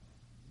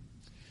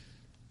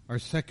Our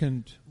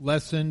second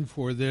lesson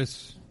for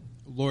this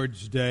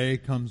Lord's Day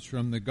comes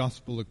from the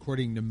Gospel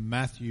according to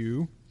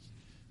Matthew,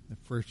 the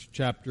first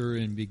chapter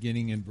and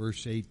beginning in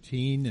verse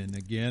 18. And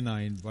again,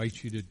 I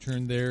invite you to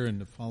turn there and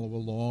to follow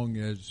along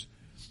as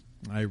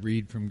I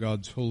read from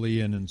God's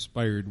holy and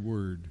inspired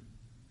word.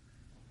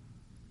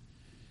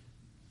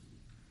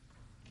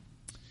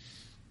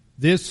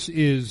 This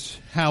is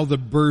how the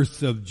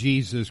birth of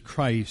Jesus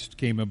Christ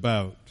came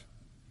about.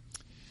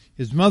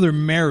 His mother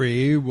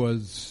Mary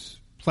was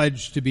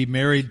pledged to be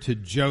married to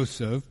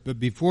Joseph, but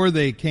before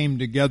they came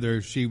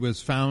together, she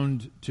was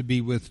found to be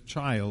with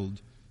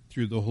child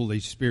through the Holy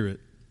Spirit.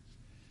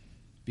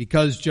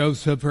 Because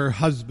Joseph, her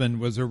husband,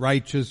 was a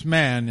righteous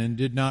man and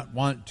did not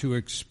want to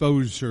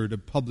expose her to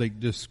public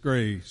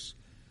disgrace,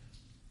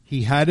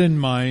 he had in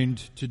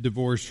mind to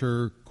divorce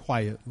her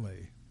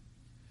quietly.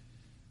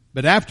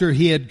 But after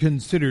he had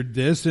considered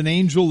this, an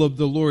angel of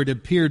the Lord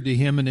appeared to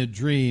him in a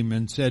dream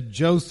and said,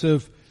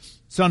 "Joseph,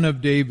 son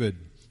of David,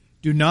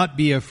 do not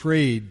be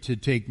afraid to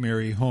take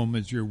Mary home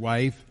as your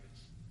wife,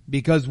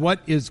 because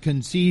what is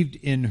conceived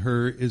in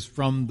her is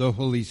from the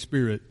Holy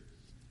Spirit.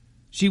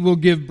 She will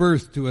give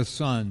birth to a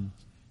son,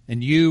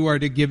 and you are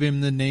to give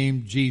him the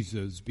name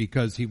Jesus,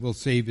 because he will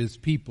save his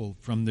people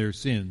from their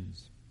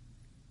sins."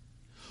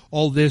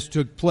 All this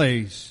took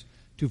place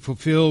to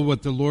fulfill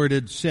what the Lord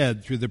had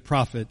said through the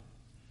prophet.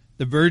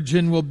 "The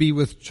virgin will be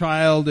with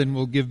child and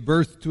will give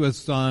birth to a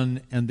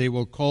son, and they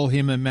will call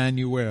him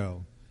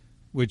Emmanuel,"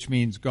 which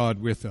means God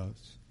with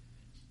us.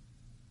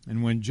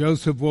 And when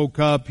Joseph woke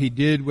up, he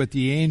did what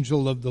the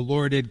angel of the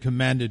Lord had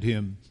commanded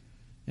him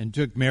and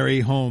took Mary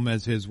home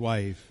as his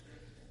wife.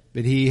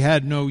 But he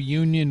had no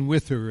union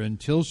with her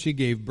until she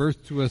gave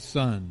birth to a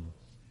son,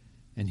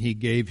 and he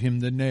gave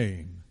him the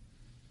name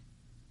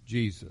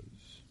Jesus.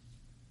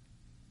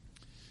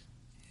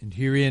 And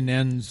herein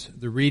ends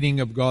the reading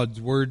of God's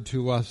word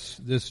to us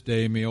this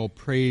day. May all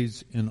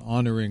praise and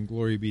honor and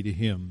glory be to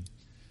him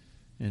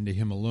and to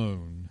him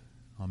alone.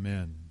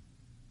 Amen.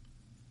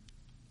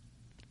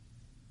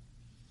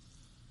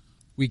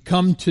 We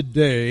come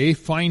today,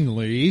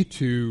 finally,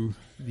 to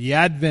the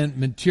Advent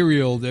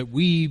material that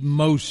we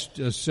most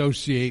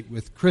associate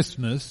with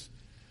Christmas,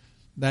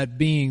 that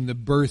being the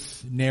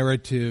birth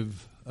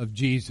narrative of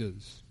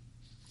Jesus.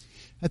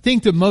 I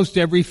think that most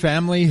every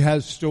family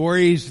has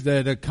stories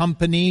that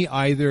accompany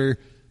either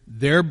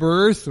their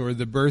birth or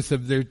the birth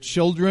of their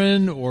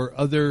children or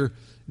other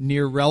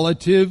near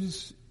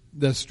relatives.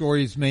 The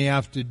stories may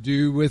have to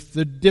do with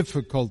the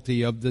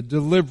difficulty of the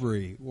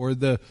delivery or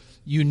the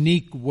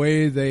unique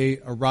way they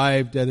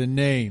arrived at a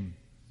name.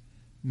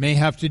 May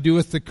have to do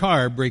with the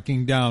car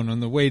breaking down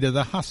on the way to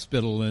the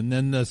hospital and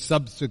then the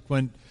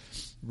subsequent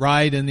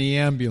ride in the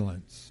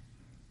ambulance.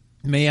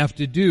 May have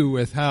to do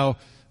with how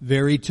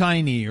very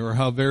tiny or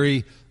how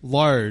very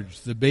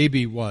large the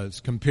baby was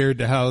compared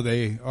to how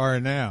they are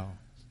now.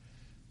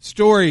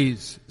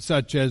 Stories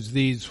such as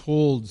these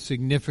hold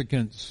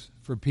significance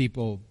for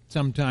people,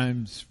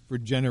 sometimes for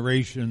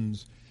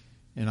generations,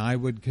 and I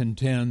would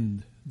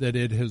contend that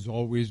it has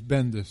always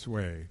been this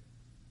way.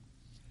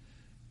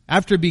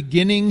 After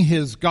beginning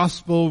his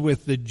gospel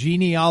with the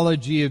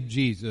genealogy of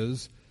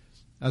Jesus,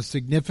 a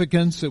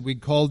significance that we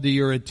called to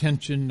your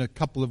attention a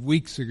couple of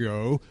weeks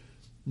ago,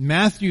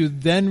 Matthew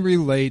then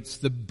relates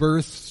the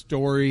birth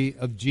story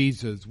of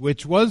Jesus,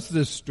 which was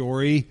the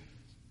story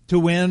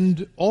to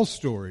end all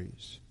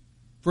stories.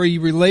 For he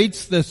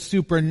relates the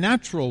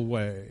supernatural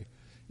way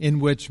in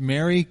which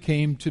Mary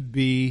came to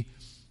be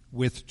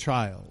with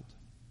child.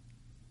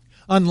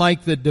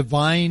 Unlike the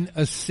divine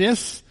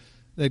assist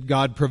that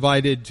God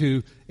provided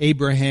to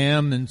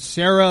Abraham and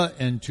Sarah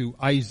and to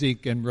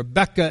Isaac and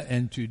Rebekah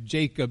and to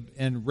Jacob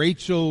and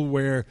Rachel,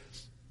 where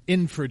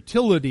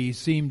infertility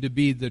seemed to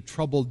be the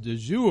trouble du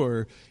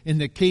jour, in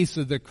the case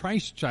of the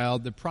Christ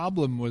child, the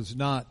problem was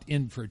not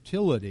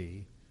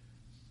infertility.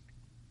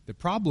 The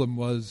problem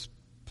was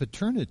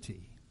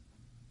paternity.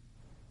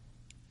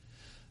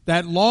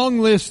 That long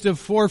list of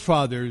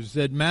forefathers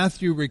that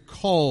Matthew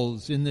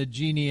recalls in the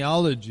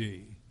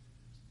genealogy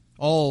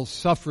all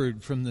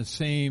suffered from the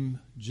same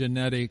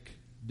genetic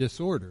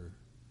disorder.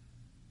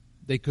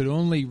 They could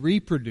only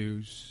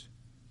reproduce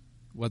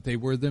what they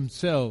were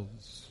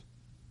themselves,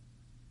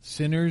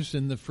 sinners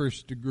in the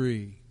first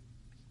degree.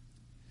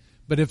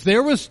 But if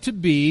there was to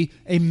be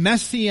a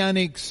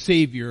messianic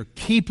Savior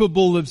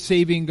capable of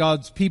saving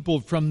God's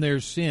people from their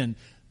sin,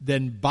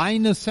 then by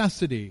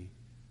necessity,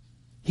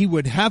 he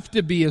would have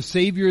to be a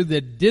Savior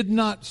that did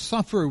not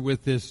suffer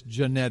with this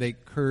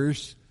genetic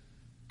curse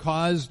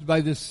caused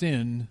by the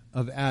sin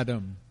of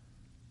Adam.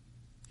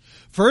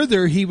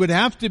 Further, he would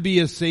have to be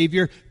a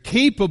Savior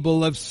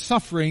capable of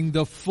suffering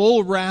the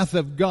full wrath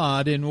of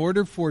God in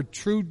order for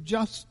true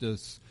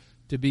justice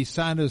to be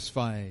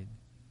satisfied.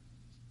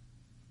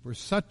 For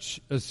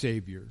such a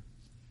Savior,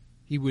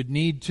 he would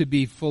need to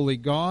be fully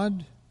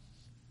God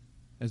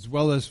as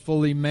well as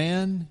fully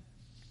man.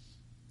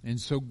 And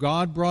so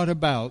God brought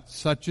about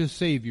such a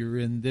Savior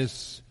in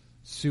this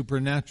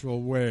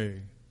supernatural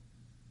way.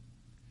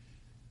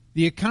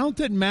 The account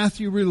that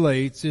Matthew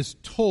relates is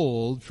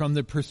told from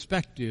the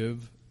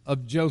perspective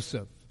of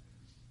Joseph.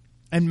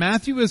 And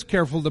Matthew is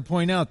careful to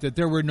point out that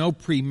there were no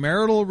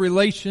premarital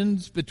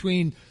relations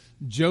between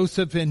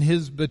Joseph and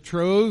his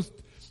betrothed.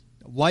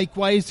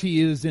 Likewise,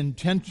 he is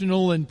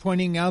intentional in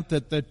pointing out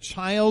that the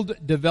child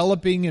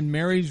developing in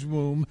Mary's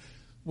womb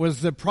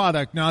was the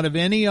product not of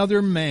any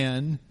other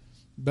man,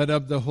 but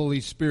of the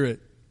Holy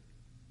Spirit.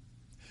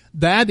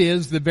 That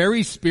is, the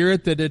very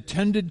Spirit that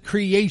attended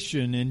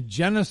creation in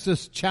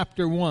Genesis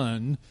chapter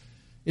 1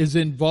 is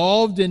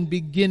involved in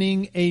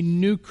beginning a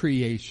new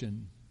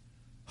creation,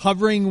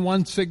 hovering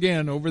once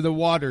again over the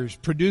waters,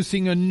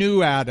 producing a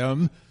new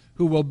Adam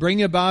who will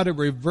bring about a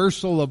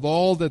reversal of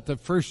all that the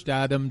first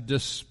Adam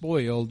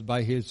despoiled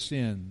by his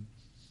sin.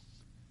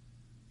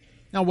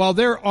 Now, while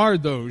there are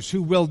those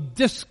who will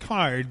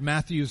discard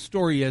Matthew's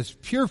story as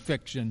pure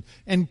fiction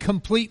and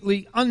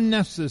completely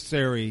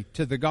unnecessary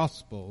to the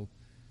gospel,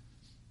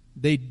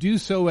 they do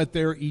so at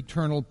their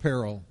eternal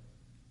peril.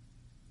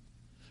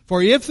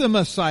 For if the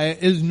Messiah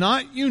is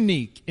not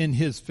unique in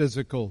his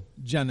physical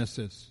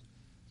genesis,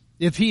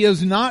 if he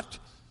is not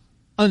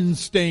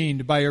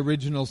unstained by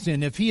original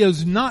sin, if he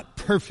is not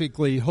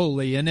perfectly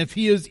holy, and if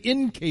he is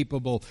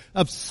incapable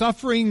of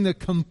suffering the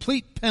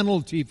complete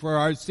penalty for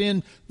our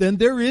sin, then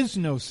there is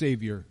no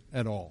Savior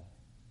at all.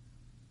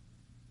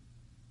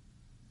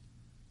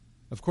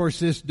 Of course,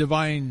 this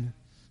divine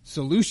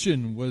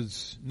solution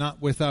was not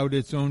without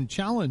its own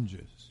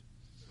challenges.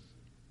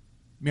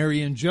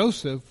 Mary and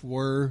Joseph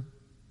were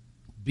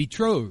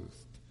betrothed,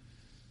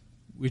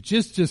 which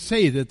is to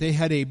say that they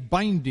had a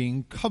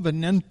binding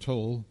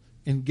covenantal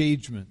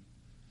engagement.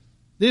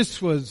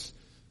 This was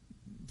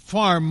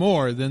far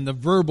more than the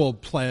verbal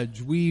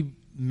pledge we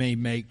may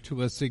make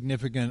to a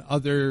significant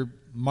other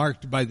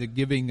marked by the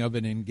giving of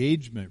an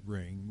engagement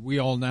ring. We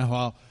all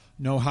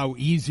know how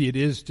easy it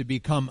is to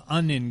become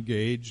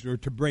unengaged or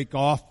to break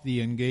off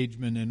the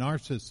engagement in our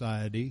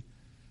society.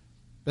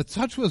 But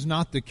such was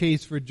not the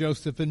case for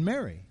Joseph and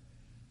Mary.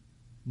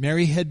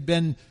 Mary had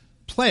been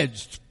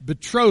pledged,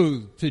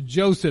 betrothed to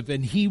Joseph,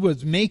 and he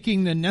was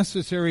making the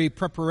necessary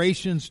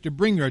preparations to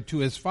bring her to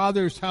his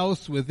father's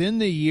house within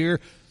the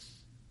year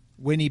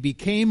when he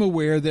became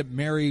aware that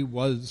Mary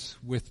was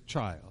with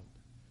child.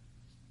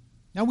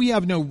 Now, we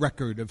have no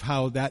record of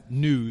how that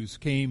news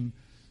came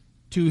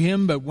to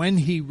him, but when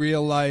he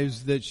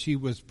realized that she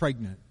was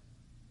pregnant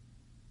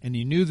and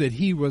he knew that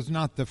he was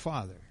not the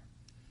father,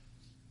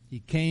 he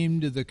came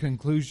to the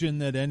conclusion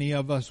that any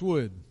of us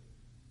would,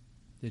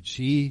 that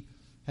she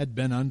had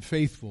been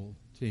unfaithful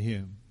to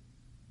him.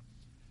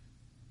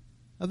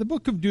 Now, the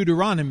book of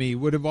Deuteronomy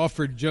would have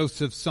offered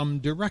Joseph some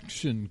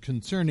direction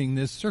concerning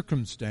this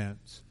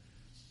circumstance,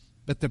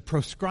 but the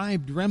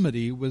prescribed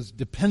remedy was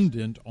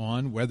dependent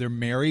on whether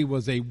Mary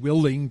was a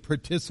willing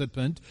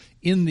participant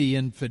in the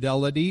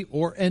infidelity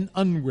or an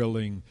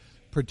unwilling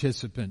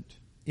participant.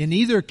 In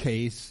either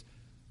case,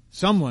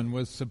 someone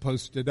was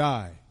supposed to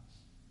die.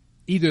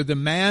 Either the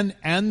man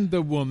and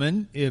the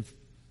woman, if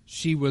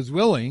she was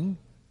willing,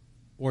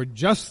 or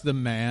just the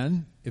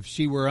man, if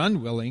she were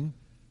unwilling,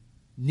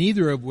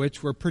 neither of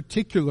which were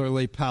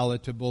particularly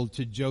palatable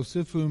to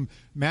Joseph, whom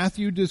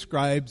Matthew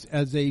describes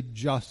as a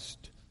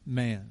just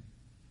man.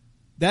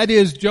 That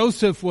is,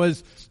 Joseph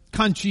was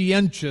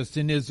conscientious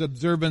in his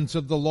observance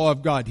of the law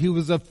of God. He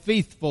was a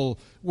faithful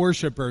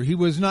worshiper. He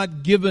was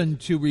not given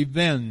to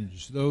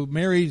revenge, though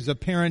Mary's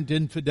apparent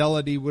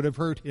infidelity would have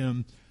hurt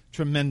him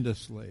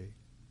tremendously.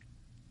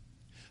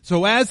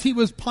 So as he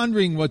was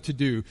pondering what to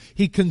do,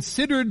 he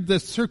considered the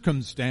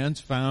circumstance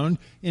found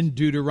in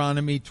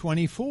Deuteronomy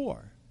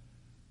 24,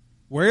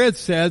 where it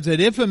says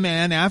that if a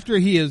man, after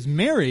he is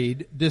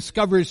married,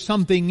 discovers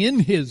something in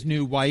his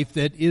new wife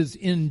that is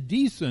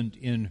indecent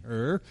in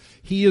her,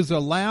 he is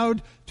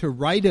allowed to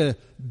write a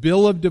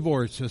bill of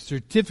divorce, a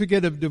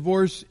certificate of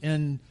divorce,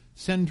 and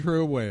send her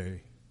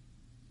away.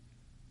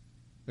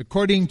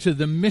 According to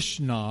the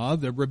Mishnah,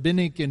 the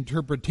rabbinic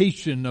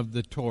interpretation of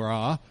the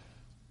Torah,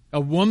 a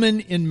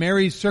woman in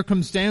Mary's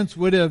circumstance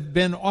would have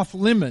been off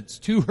limits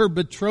to her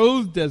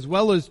betrothed as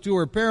well as to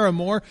her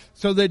paramour,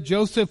 so that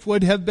Joseph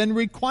would have been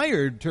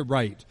required to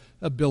write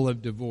a bill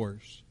of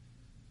divorce.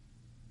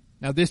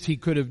 Now, this he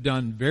could have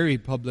done very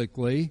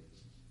publicly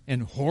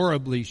and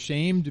horribly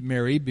shamed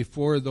Mary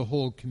before the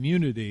whole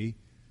community,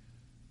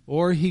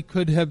 or he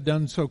could have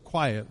done so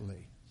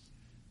quietly,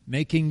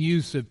 making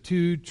use of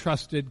two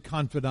trusted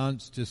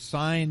confidants to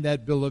sign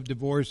that bill of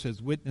divorce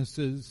as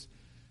witnesses,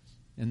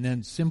 and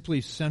then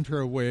simply sent her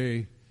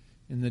away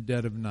in the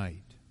dead of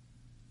night.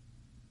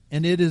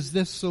 And it is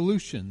this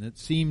solution that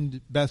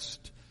seemed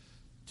best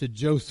to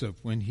Joseph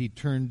when he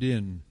turned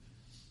in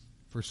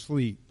for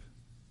sleep.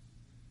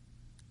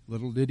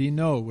 Little did he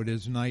know what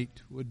his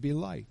night would be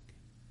like.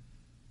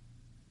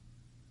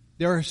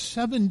 There are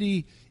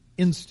 70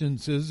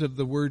 instances of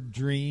the word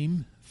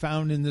dream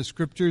found in the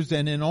Scriptures,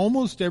 and in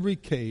almost every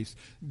case,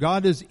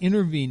 God is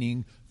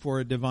intervening for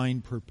a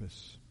divine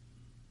purpose.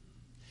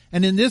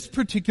 And in this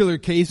particular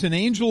case, an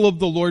angel of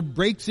the Lord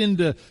breaks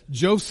into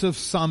Joseph's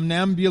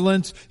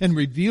somnambulance and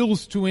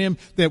reveals to him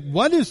that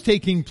what is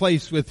taking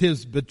place with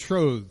his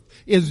betrothed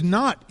is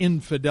not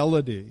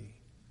infidelity.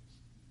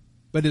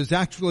 but is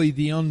actually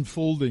the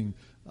unfolding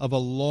of a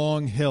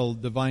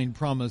long-held divine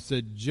promise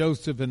that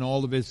Joseph and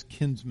all of his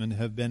kinsmen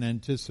have been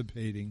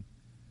anticipating.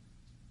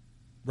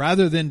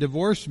 Rather than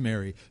divorce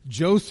Mary,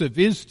 Joseph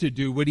is to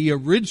do what he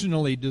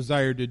originally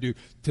desired to do,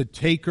 to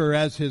take her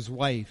as his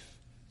wife,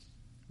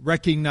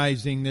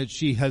 recognizing that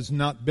she has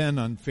not been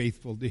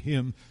unfaithful to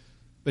him,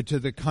 but to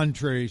the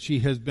contrary, she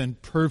has been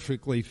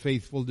perfectly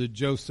faithful to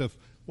Joseph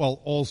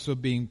while also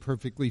being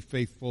perfectly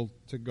faithful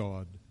to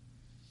God.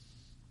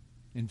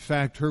 In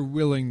fact, her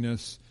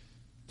willingness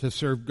to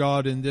serve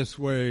God in this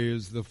way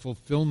is the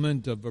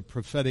fulfillment of a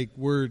prophetic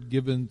word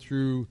given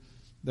through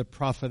the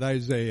prophet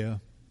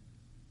Isaiah,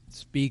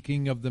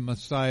 speaking of the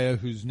Messiah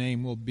whose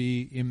name will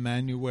be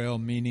Emmanuel,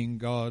 meaning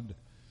God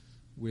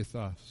with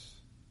us.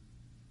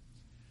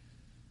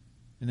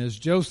 And as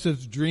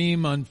Joseph's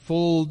dream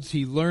unfolds,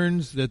 he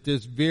learns that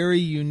this very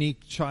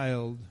unique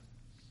child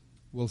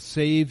will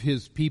save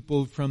his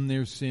people from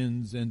their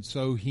sins, and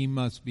so he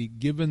must be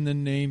given the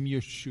name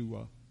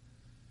Yeshua,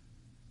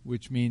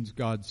 which means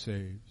God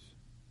saves.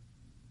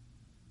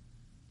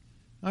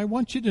 I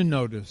want you to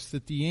notice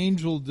that the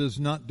angel does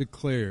not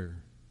declare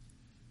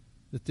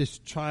that this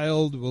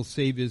child will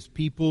save his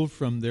people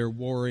from their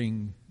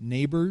warring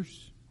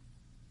neighbors,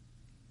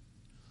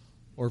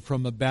 or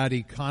from a bad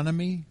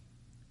economy,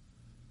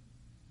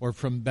 or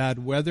from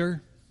bad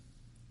weather,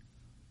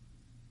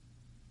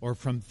 or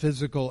from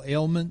physical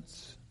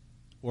ailments,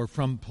 or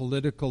from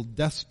political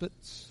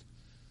despots,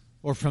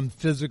 or from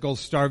physical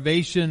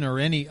starvation, or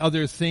any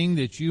other thing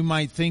that you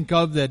might think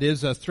of that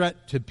is a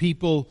threat to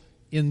people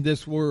in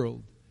this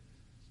world.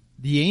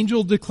 The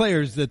angel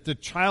declares that the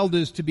child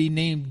is to be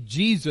named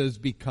Jesus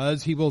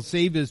because he will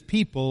save his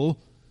people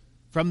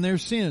from their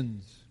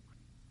sins.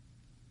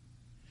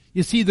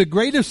 You see, the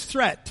greatest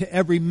threat to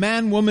every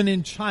man, woman,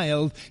 and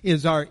child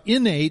is our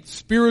innate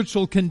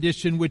spiritual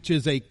condition, which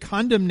is a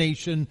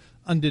condemnation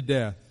unto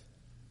death.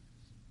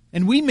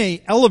 And we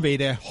may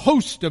elevate a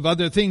host of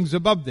other things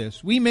above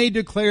this. We may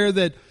declare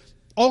that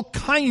all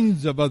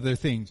kinds of other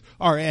things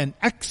are an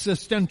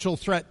existential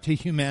threat to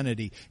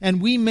humanity.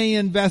 And we may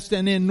invest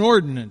an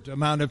inordinate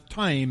amount of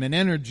time and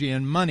energy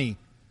and money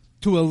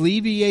to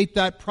alleviate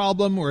that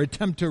problem or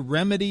attempt to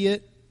remedy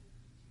it.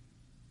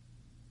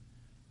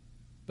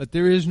 But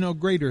there is no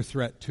greater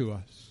threat to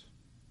us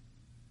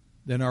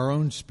than our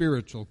own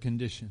spiritual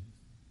condition.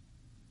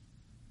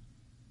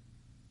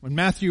 When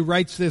Matthew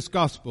writes this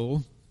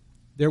gospel,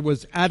 there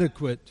was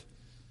adequate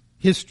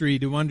history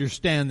to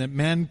understand that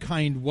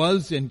mankind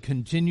was and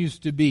continues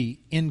to be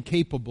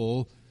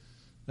incapable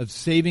of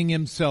saving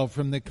himself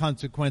from the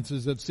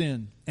consequences of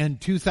sin.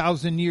 And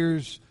 2,000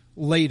 years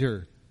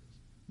later,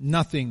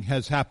 nothing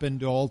has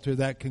happened to alter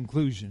that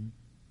conclusion.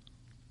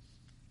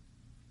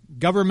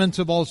 Governments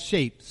of all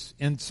shapes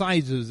and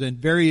sizes and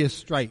various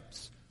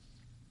stripes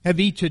have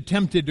each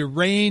attempted to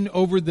reign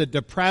over the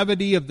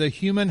depravity of the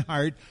human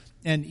heart,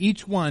 and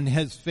each one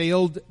has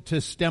failed to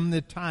stem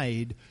the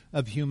tide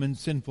of human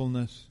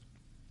sinfulness.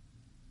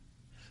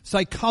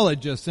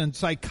 Psychologists and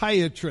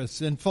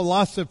psychiatrists and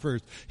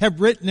philosophers have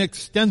written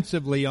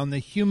extensively on the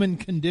human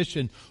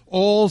condition,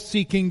 all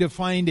seeking to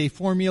find a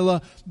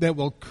formula that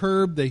will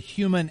curb the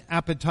human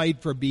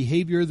appetite for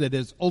behavior that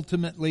is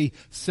ultimately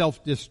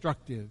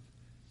self-destructive.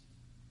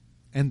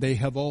 And they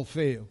have all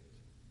failed.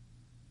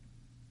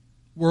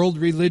 World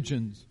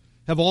religions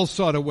have all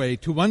sought a way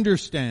to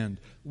understand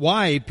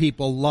why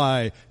people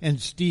lie and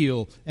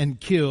steal and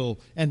kill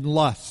and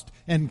lust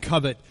and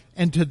covet,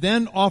 and to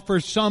then offer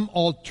some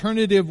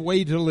alternative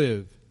way to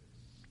live.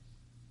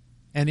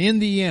 And in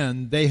the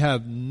end, they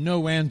have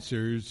no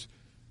answers,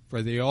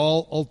 for they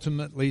all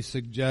ultimately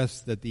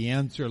suggest that the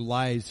answer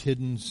lies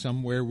hidden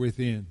somewhere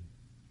within.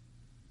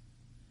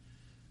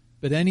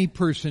 But any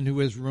person who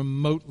is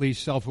remotely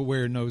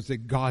self-aware knows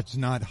that God's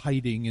not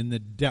hiding in the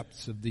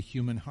depths of the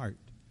human heart.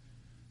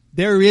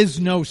 There is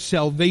no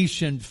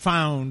salvation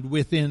found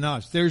within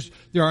us.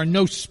 There are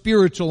no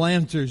spiritual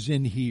answers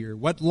in here.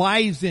 What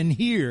lies in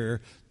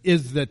here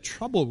is the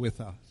trouble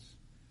with us.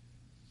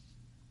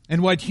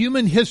 And what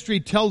human history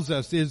tells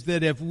us is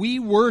that if we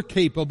were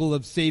capable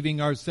of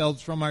saving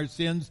ourselves from our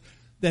sins,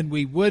 then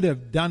we would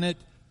have done it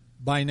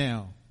by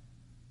now.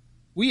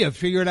 We have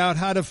figured out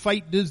how to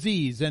fight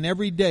disease, and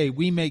every day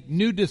we make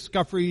new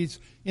discoveries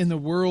in the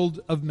world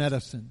of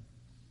medicine.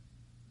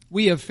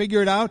 We have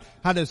figured out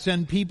how to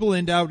send people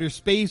into outer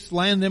space,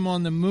 land them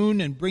on the moon,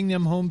 and bring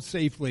them home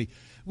safely.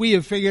 We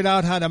have figured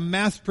out how to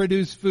mass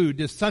produce food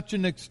to such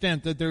an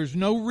extent that there's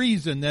no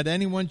reason that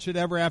anyone should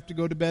ever have to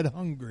go to bed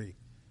hungry.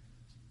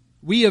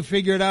 We have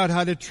figured out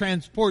how to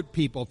transport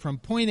people from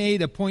point A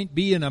to point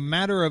B in a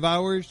matter of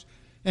hours,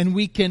 and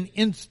we can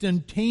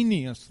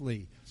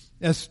instantaneously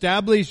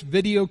establish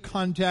video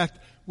contact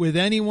with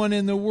anyone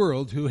in the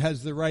world who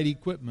has the right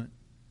equipment.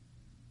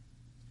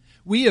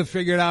 We have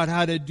figured out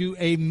how to do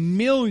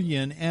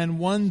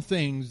 1,000,001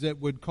 things that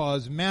would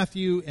cause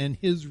Matthew and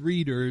his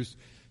readers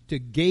to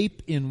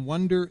gape in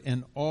wonder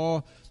and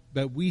awe,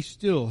 but we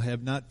still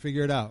have not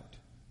figured out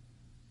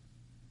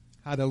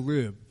how to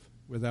live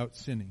without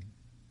sinning.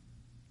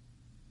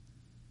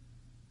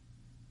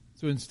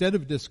 So instead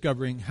of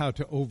discovering how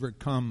to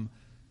overcome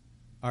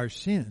our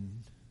sin,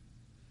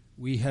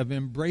 we have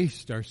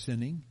embraced our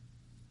sinning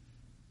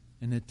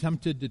and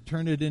attempted to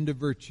turn it into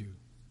virtue.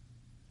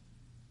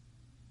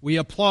 We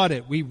applaud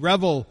it. We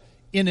revel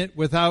in it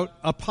without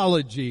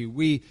apology.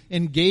 We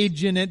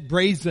engage in it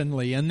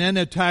brazenly and then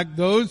attack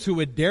those who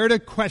would dare to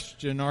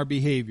question our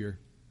behavior.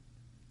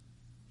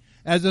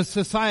 As a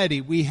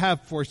society, we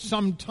have for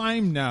some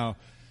time now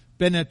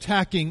been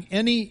attacking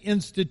any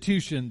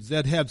institutions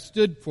that have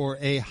stood for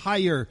a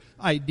higher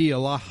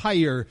ideal, a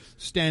higher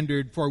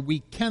standard, for we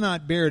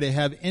cannot bear to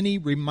have any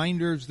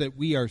reminders that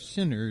we are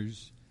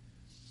sinners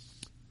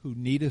who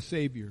need a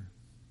Savior.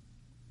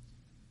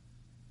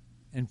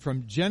 And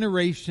from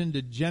generation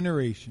to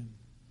generation,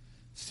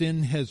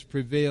 sin has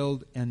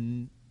prevailed,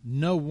 and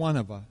no one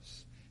of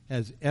us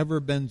has ever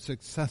been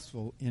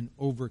successful in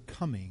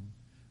overcoming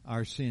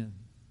our sin.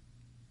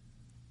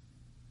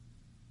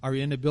 Our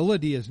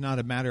inability is not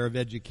a matter of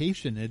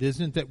education. It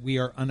isn't that we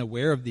are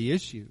unaware of the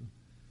issue.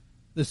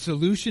 The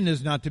solution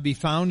is not to be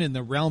found in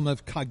the realm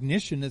of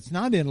cognition. It's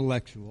not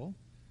intellectual.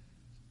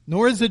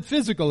 Nor is it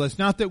physical. It's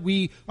not that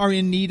we are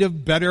in need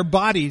of better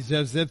bodies,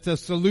 as if the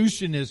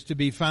solution is to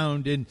be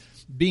found in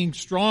being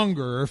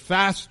stronger or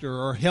faster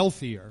or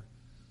healthier.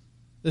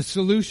 The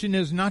solution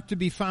is not to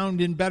be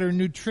found in better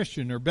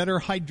nutrition or better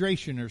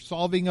hydration or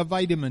solving a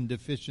vitamin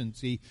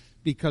deficiency,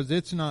 because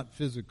it's not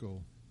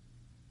physical.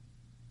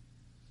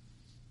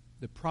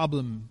 The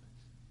problem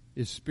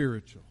is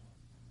spiritual.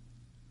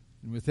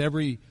 And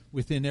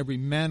within every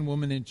man,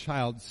 woman, and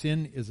child,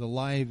 sin is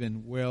alive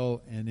and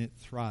well, and it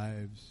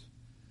thrives.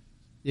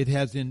 It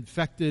has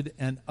infected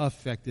and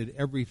affected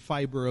every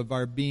fiber of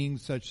our being,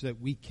 such that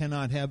we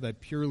cannot have a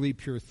purely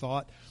pure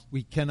thought.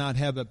 We cannot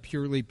have a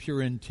purely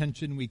pure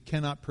intention. We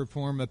cannot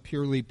perform a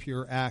purely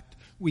pure act.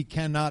 We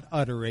cannot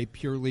utter a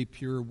purely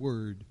pure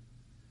word.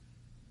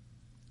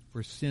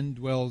 For sin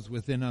dwells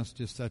within us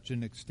to such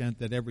an extent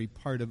that every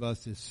part of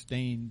us is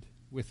stained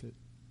with it.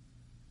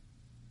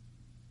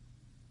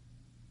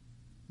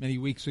 Many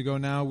weeks ago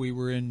now, we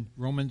were in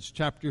Romans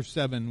chapter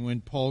 7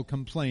 when Paul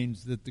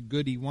complains that the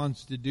good he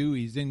wants to do,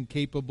 he's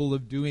incapable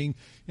of doing,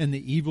 and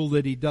the evil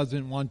that he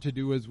doesn't want to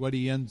do is what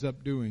he ends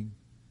up doing.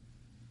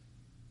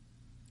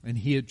 And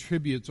he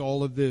attributes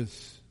all of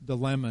this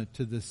dilemma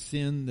to the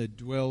sin that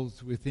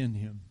dwells within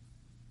him.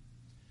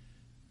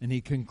 And he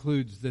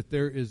concludes that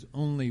there is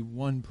only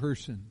one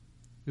person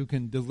who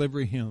can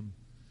deliver him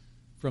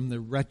from the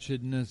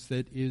wretchedness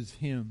that is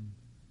him.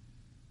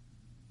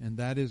 And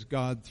that is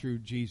God through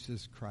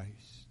Jesus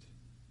Christ.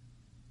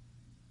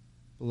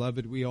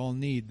 Beloved, we all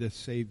need this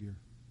Savior.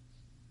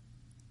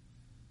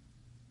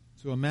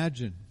 So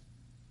imagine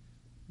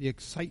the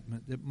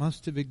excitement that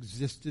must have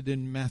existed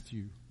in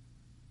Matthew,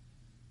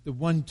 the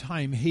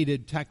one-time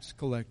hated tax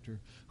collector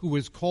who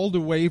was called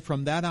away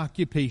from that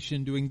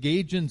occupation to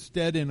engage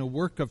instead in a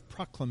work of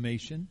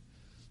proclamation,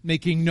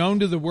 making known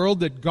to the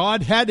world that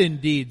God had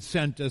indeed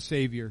sent a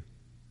Savior.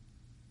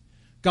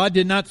 God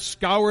did not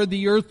scour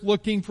the earth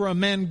looking for a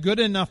man good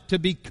enough to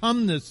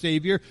become the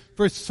Savior,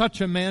 for such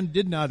a man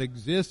did not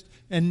exist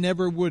and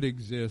never would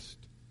exist.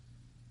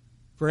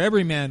 For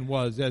every man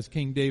was, as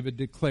King David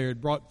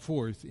declared, brought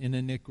forth in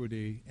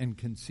iniquity and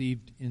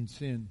conceived in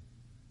sin.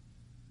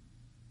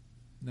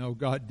 No,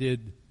 God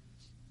did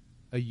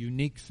a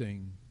unique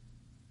thing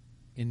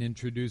in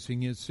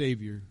introducing His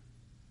Savior.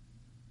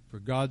 For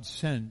God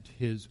sent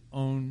His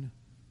own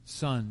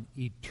Son,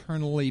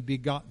 eternally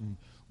begotten,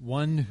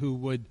 one who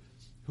would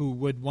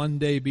one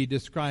day be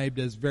described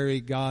as very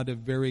God of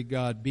very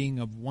God, being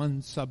of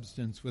one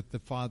substance with the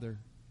Father.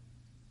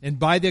 And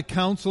by the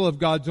counsel of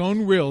God's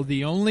own will,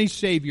 the only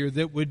Savior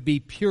that would be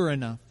pure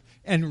enough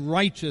and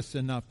righteous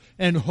enough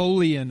and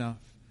holy enough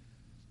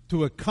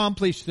to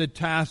accomplish the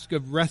task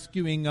of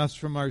rescuing us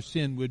from our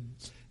sin would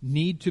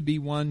need to be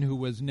one who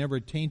was never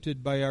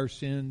tainted by our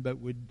sin, but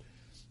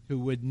who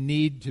would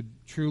need to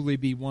truly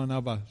be one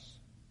of us.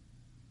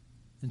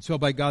 And so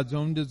by God's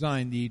own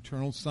design, the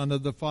eternal Son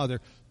of the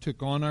Father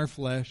took on our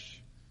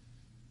flesh,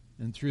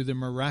 and through the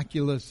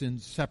miraculous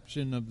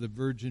inception of the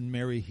Virgin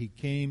Mary, He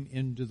came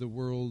into the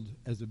world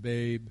as a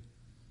babe,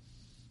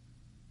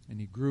 and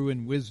He grew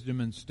in wisdom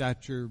and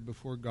stature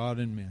before God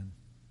and men.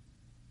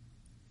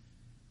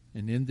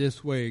 And in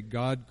this way,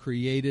 God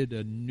created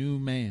a new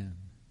man,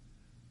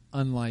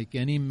 unlike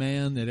any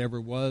man that ever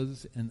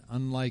was, and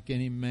unlike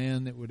any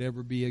man that would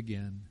ever be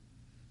again.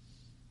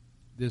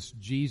 This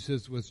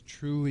Jesus was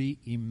truly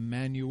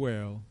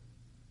Emmanuel,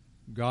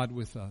 God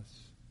with us.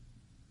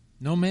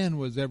 No man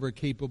was ever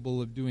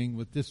capable of doing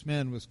what this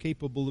man was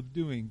capable of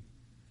doing.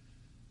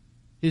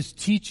 His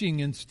teaching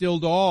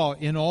instilled awe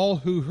in all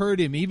who heard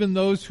Him, even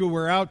those who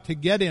were out to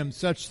get Him,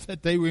 such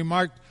that they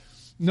remarked,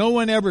 "No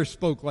one ever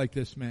spoke like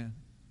this man.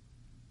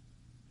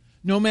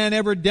 No man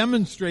ever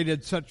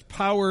demonstrated such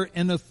power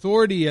and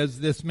authority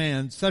as this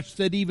man, such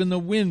that even the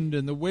wind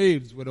and the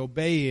waves would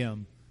obey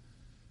Him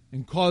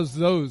and cause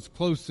those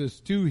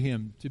closest to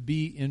Him to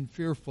be in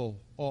fearful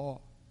awe.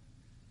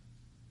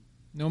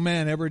 No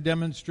man ever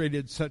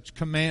demonstrated such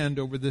command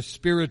over the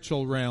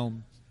spiritual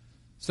realm,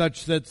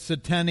 such that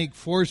satanic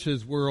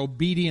forces were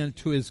obedient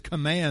to his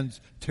commands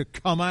to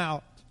come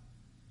out.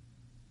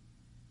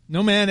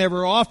 No man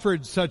ever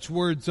offered such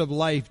words of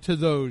life to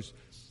those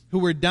who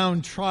were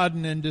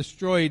downtrodden and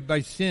destroyed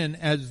by sin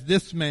as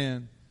this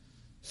man,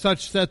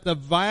 such that the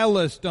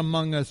vilest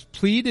among us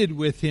pleaded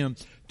with him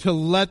to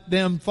let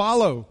them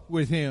follow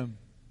with him.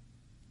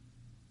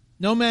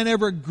 No man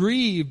ever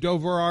grieved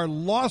over our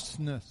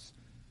lostness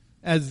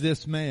as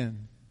this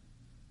man,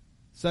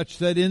 such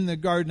that in the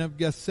Garden of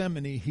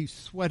Gethsemane he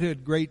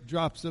sweated great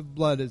drops of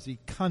blood as he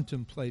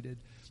contemplated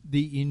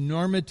the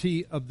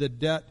enormity of the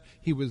debt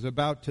he was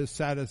about to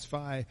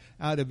satisfy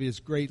out of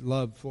his great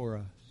love for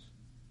us.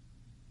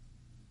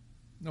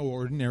 No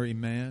ordinary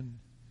man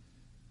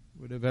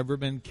would have ever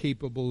been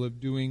capable of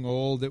doing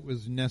all that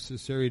was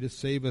necessary to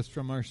save us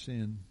from our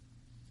sin.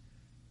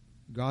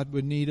 God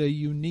would need a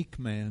unique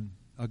man,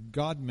 a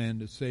God-man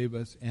to save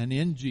us, and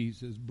in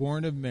Jesus,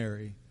 born of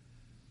Mary,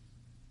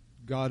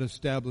 God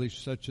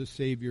established such a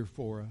Savior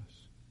for us.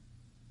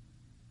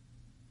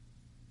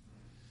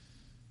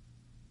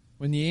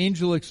 When the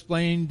angel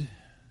explained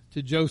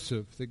to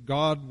Joseph that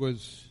God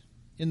was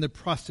in the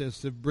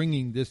process of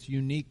bringing this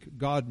unique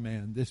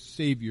God-man, this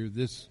Savior,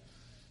 this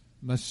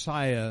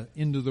Messiah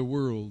into the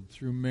world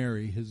through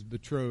Mary, his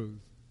betrothed,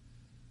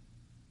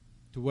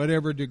 to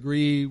whatever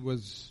degree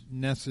was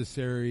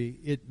necessary,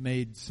 it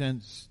made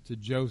sense to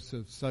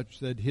Joseph such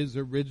that his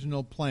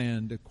original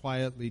plan to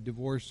quietly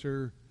divorce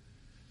her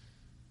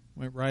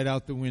went right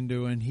out the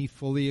window, and he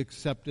fully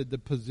accepted the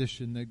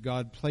position that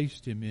God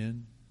placed him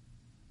in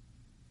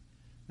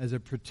as a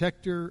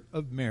protector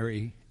of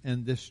Mary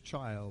and this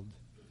child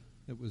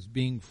that was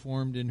being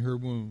formed in her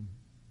womb.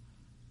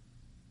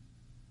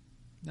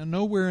 Now,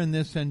 nowhere in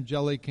this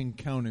angelic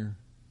encounter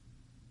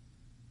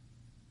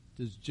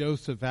does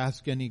Joseph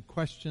ask any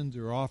questions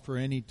or offer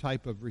any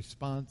type of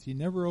response. He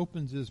never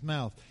opens his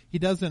mouth. He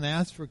doesn't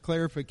ask for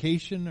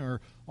clarification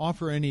or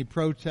offer any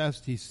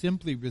protest. He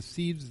simply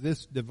receives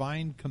this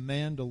divine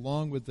command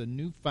along with a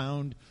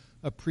newfound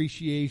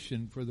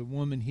appreciation for the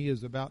woman he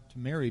is about to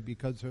marry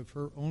because of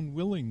her own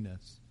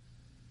willingness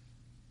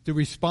to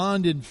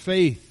respond in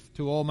faith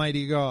to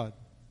Almighty God.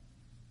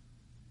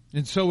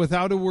 And so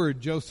without a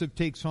word, Joseph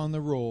takes on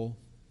the role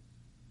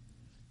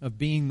of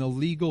being the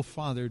legal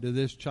father to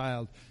this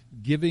child,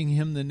 giving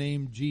him the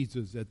name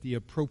Jesus at the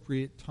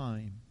appropriate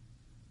time,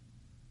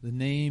 the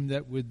name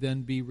that would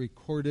then be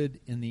recorded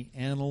in the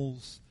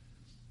annals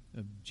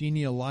of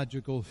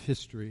genealogical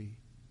history,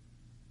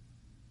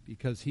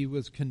 because he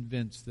was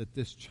convinced that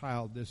this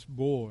child, this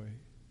boy,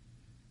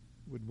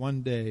 would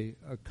one day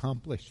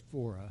accomplish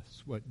for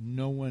us what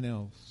no one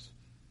else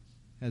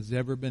has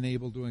ever been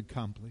able to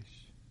accomplish.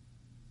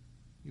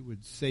 He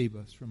would save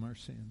us from our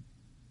sin.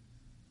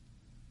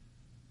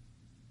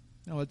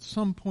 Now, at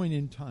some point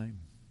in time,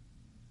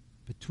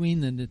 between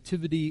the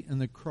nativity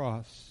and the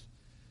cross,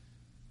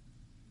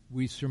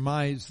 we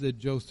surmise that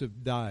Joseph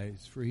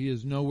dies, for he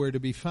is nowhere to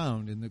be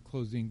found in the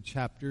closing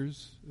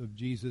chapters of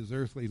Jesus'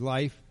 earthly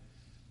life.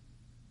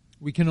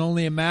 We can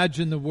only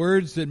imagine the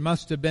words that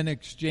must have been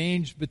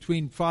exchanged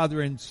between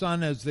father and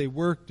son as they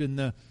worked in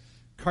the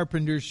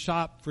carpenter's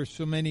shop for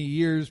so many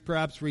years,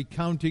 perhaps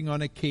recounting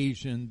on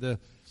occasion the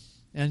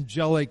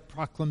angelic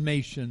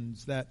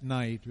proclamations that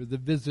night, or the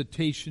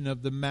visitation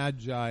of the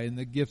Magi and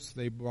the gifts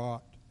they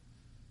brought,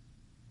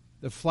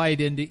 the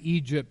flight into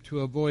Egypt to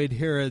avoid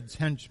Herod's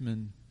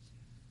henchmen,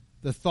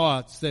 the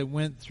thoughts that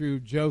went through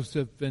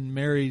Joseph and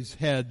Mary's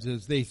heads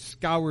as they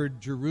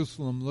scoured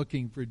Jerusalem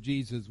looking for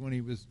Jesus when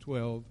he was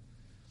 12.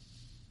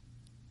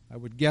 I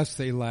would guess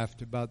they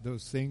laughed about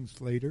those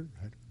things later.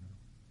 I don't know.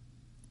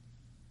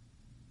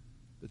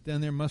 But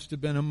then there must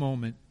have been a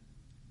moment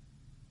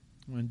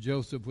when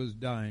Joseph was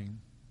dying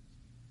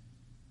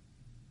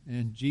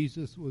and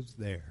Jesus was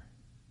there.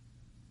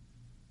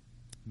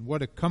 And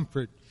what a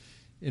comfort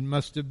it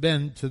must have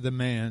been to the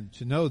man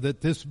to know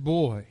that this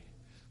boy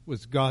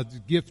was God's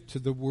gift to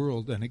the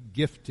world and a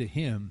gift to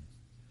him,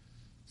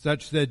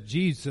 such that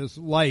Jesus'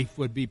 life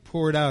would be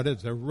poured out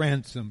as a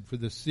ransom for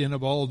the sin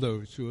of all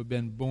those who have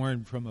been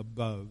born from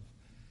above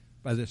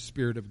by the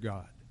Spirit of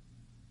God.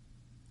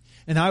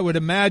 And I would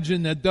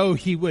imagine that though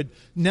he would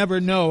never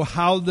know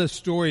how the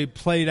story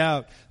played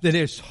out, that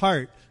his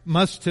heart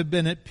must have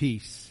been at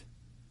peace,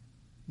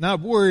 not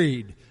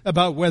worried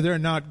about whether or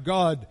not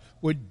God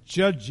would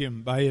judge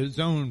him by his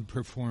own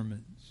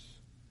performance,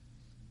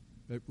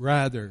 but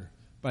rather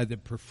by the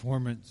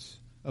performance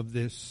of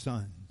this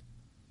son,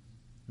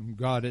 whom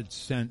God had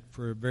sent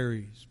for a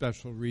very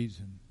special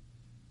reason,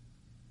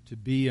 to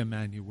be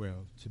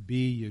Emmanuel, to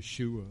be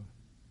Yeshua,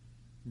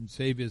 and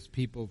save his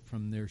people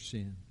from their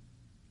sin.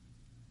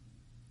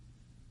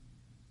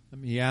 Let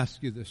me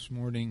ask you this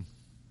morning,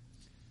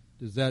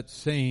 does that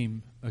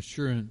same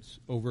assurance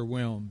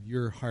overwhelm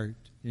your heart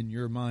and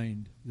your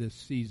mind this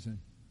season?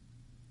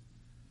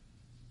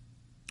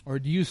 Or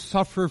do you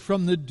suffer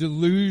from the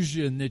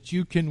delusion that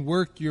you can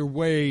work your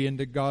way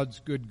into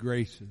God's good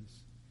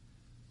graces?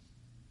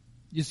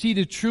 You see,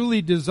 to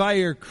truly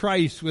desire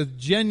Christ with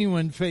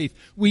genuine faith,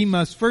 we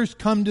must first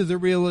come to the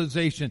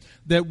realization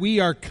that we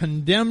are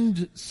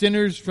condemned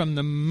sinners from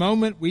the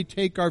moment we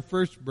take our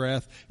first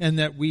breath, and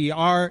that we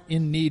are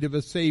in need of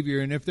a Savior.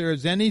 And if there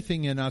is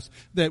anything in us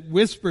that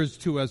whispers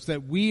to us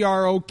that we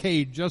are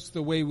okay just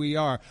the way we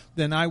are,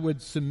 then I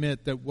would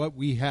submit that what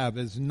we have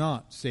is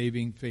not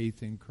saving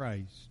faith in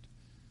Christ,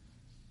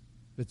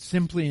 but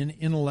simply an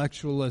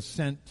intellectual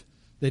assent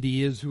that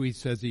He is who He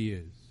says He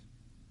is.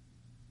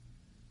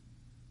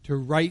 To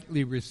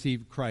rightly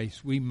receive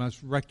Christ, we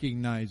must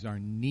recognize our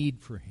need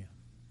for Him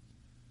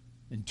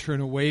and turn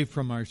away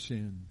from our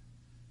sin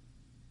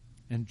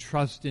and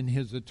trust in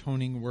His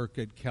atoning work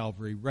at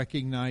Calvary,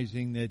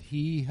 recognizing that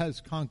He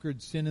has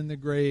conquered sin in the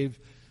grave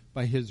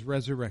by His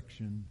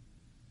resurrection,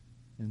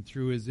 and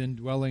through His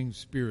indwelling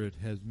Spirit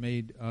has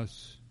made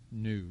us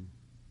new.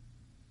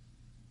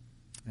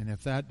 And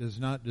if that does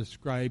not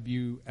describe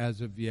you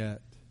as of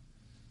yet,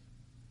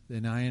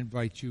 then I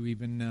invite you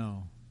even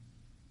now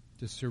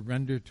to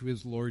surrender to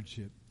His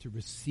Lordship, to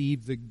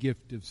receive the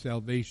gift of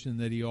salvation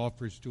that He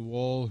offers to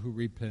all who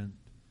repent,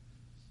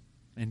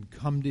 and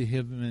come to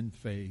Him in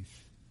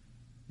faith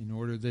in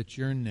order that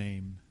your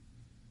name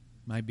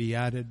might be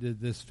added to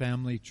this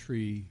family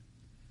tree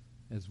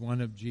as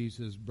one of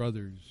Jesus'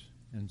 brothers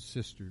and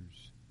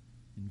sisters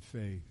in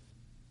faith.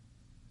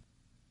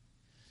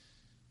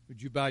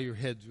 Would you bow your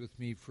heads with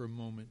me for a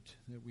moment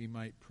that we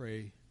might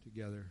pray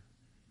together?